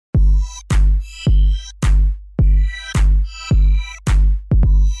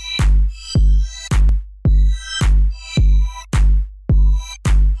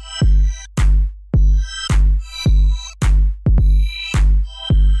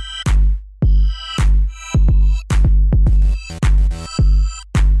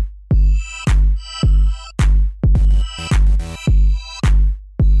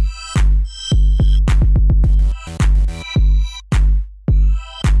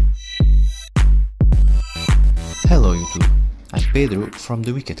Hello YouTube, I'm Pedro from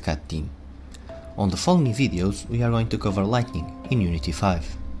the Wicked Cat team. On the following videos we are going to cover lighting in Unity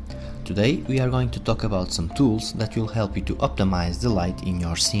 5. Today we are going to talk about some tools that will help you to optimize the light in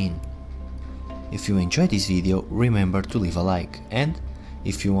your scene. If you enjoyed this video, remember to leave a like, and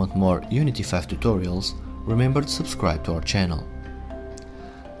if you want more Unity 5 tutorials, remember to subscribe to our channel.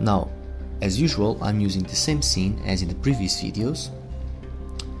 Now, as usual, I'm using the same scene as in the previous videos.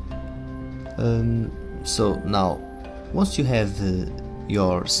 So now, once you have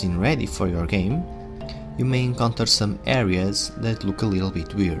your scene ready for your game, you may encounter some areas that look a little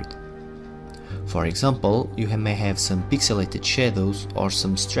bit weird. For example, you may have some pixelated shadows or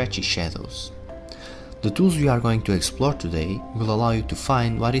some stretchy shadows. The tools we are going to explore today will allow you to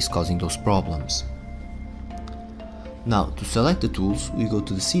find what is causing those problems. Now, to select the tools, we go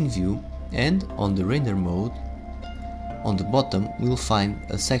to the scene view, and on the render mode, on the bottom we'll find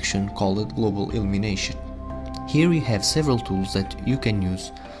a section called Global Illumination. Here we have several tools that you can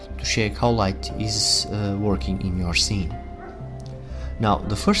use to check how light is working in your scene. Now,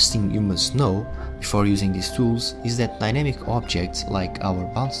 the first thing you must know before using these tools is that dynamic objects like our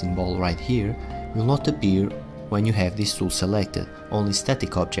bouncing ball right here will not appear when you have this tool selected, only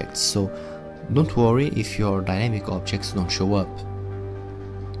static objects, so don't worry if your dynamic objects don't show up.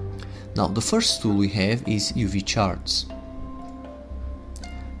 Now, the first tool we have is UV charts.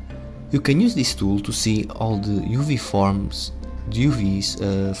 You can use this tool to see all the UV forms, the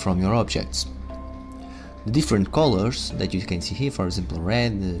UVs from your objects. The different colors that you can see here, for example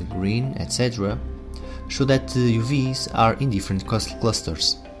red, green, etc., show that the UVs are in different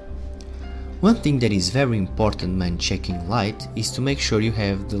clusters. One thing that is very important when checking light is to make sure you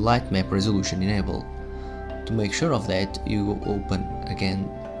have the light map resolution enabled. To make sure of that, you open again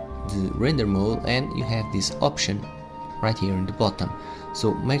the render mode and you have this option right here in the bottom,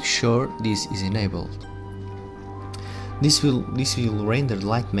 so make sure this is enabled. This will render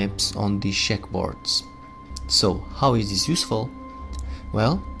light maps on these checkboards. So how is this useful?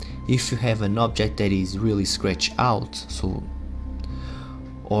 Well, if you have an object that is really scratched out,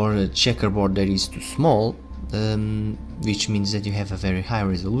 or a checkerboard that is too small, which means that you have a very high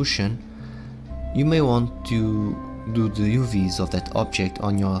resolution, you may want to do the UVs of that object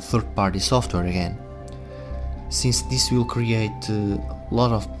on your third-party software again, since this will create a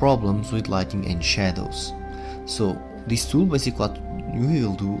lot of problems with lighting and shadows. So this tool, basically what you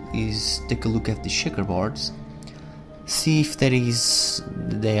will do is take a look at the checkerboards, see if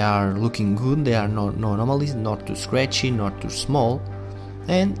they are looking good, they are no anomalies, not too scratchy, not too small,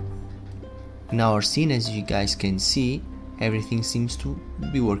 and in our scene, as you guys can see, everything seems to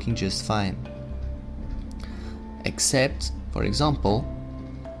be working just fine. Except, for example,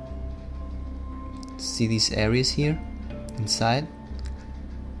 see these areas here inside?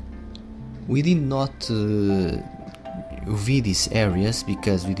 We did not UV these areas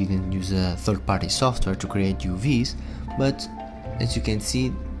because we didn't use a third-party software to create UVs, but as you can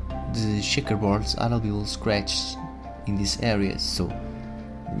see, the checkerboards are a little scratched in these areas. So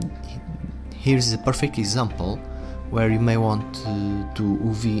here's a perfect example where you may want to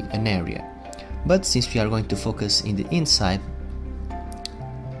UV an area. But since we are going to focus in the inside,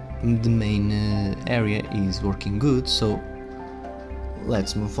 the main area is working good, so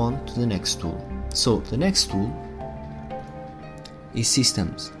let's move on to the next tool. So the next tool is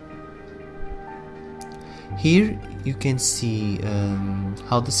Systems. Here you can see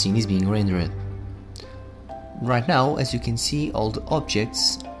how the scene is being rendered. Right now, as you can see, all the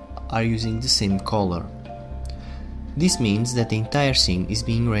objects are using the same color. This means that the entire scene is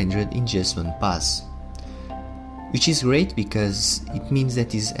being rendered in just one pass, which is great because it means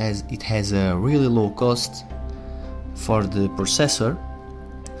that it has a really low cost for the processor,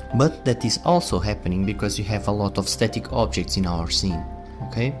 but that is also happening because you have a lot of static objects in our scene.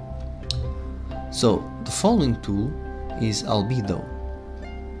 Okay? So the following tool is Albedo.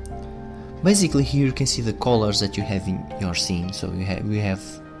 Basically here you can see the colors that you have in your scene. So you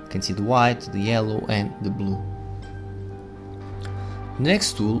can see the white, the yellow and the blue. The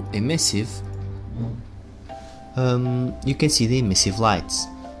next tool, Emissive, you can see the emissive lights.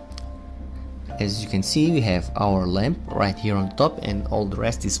 As you can see, we have our lamp right here on top and all the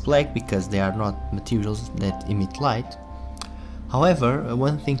rest is black because they are not materials that emit light. However,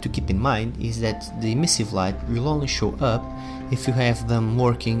 one thing to keep in mind is that the emissive light will only show up if you have them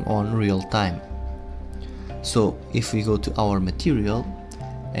working on real time. So if we go to our material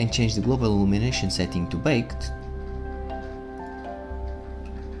and change the global illumination setting to baked,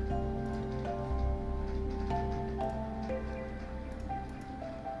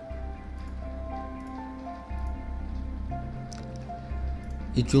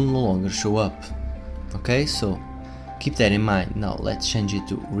 it will no longer show up. Okay, so keep that in mind. Now let's change it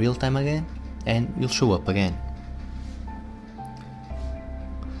to real time again and will show up again.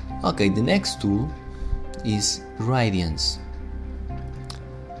 Okay, the next tool is Radians.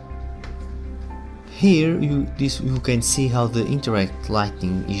 Here you can see how the interact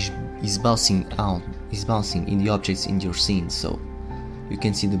lighting is bouncing in the objects in your scene. So you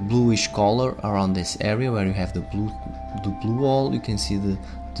can see the bluish color around this area where you have the blue wall. You can see the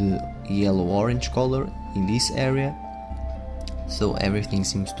yellow-orange color in this area. So everything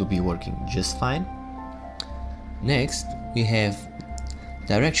seems to be working just fine. Next we have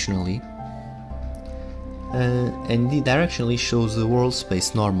directionally, and the directionally shows the world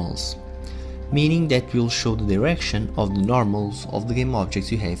space normals, meaning that will show the direction of the normals of the game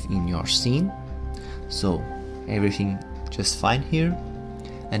objects you have in your scene. So everything just fine here.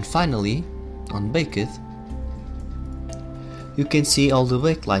 And finally, on Baked, you can see all the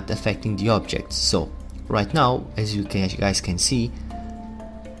backlight affecting the objects. So right now, as you guys can see,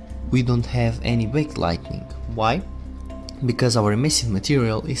 we don't have any backlighting. Why? Because our emissive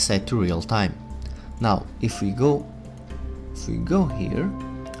material is set to real time. Now if we go here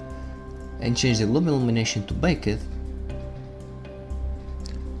and change the global illumination to Baked,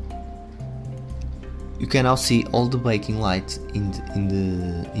 you can now see all the baking lights in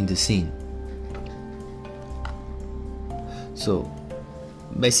the scene. So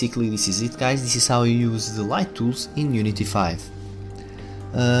basically this is it, guys. This is how you use the light tools in Unity 5.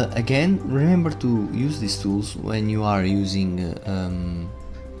 Again, remember to use these tools when you are using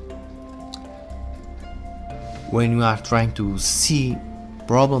when you are trying to see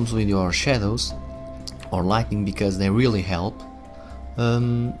problems with your shadows or lighting, because they really help,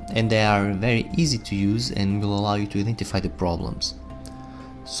 and they are very easy to use and will allow you to identify the problems.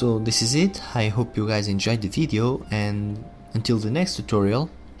 So this is it. I hope you guys enjoyed the video, and until the next tutorial,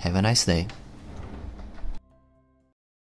 have a nice day.